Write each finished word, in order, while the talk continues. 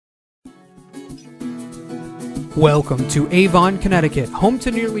Welcome to Avon, Connecticut, home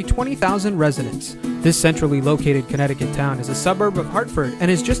to nearly 20,000 residents. This centrally located Connecticut town is a suburb of Hartford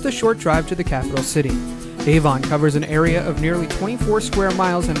and is just a short drive to the capital city. Avon covers an area of nearly 24 square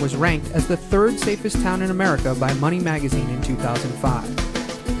miles and was ranked as the third safest town in America by Money magazine in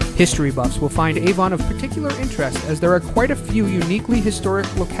 2005. History buffs will find Avon of particular interest as there are quite a few uniquely historic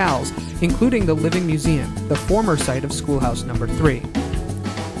locales, including the Living Museum, the former site of Schoolhouse No. 3.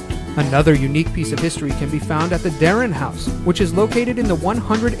 Another unique piece of history can be found at the Darren House, which is located in the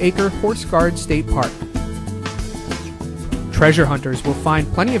 100-acre Horse Guard State Park. Treasure hunters will find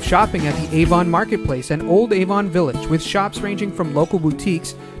plenty of shopping at the Avon Marketplace and Old Avon Village, with shops ranging from local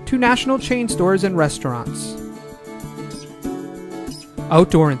boutiques to national chain stores and restaurants.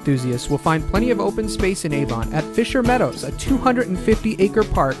 Outdoor enthusiasts will find plenty of open space in Avon at Fisher Meadows, a 250-acre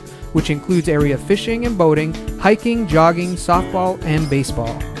park which includes area fishing and boating, hiking, jogging, softball, and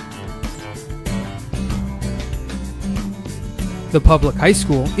baseball. The public high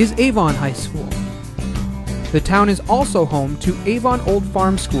school is Avon High School. The town is also home to Avon Old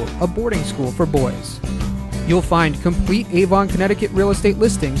Farms School, a boarding school for boys. You'll find complete Avon, Connecticut real estate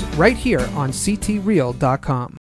listings right here on ctreal.com.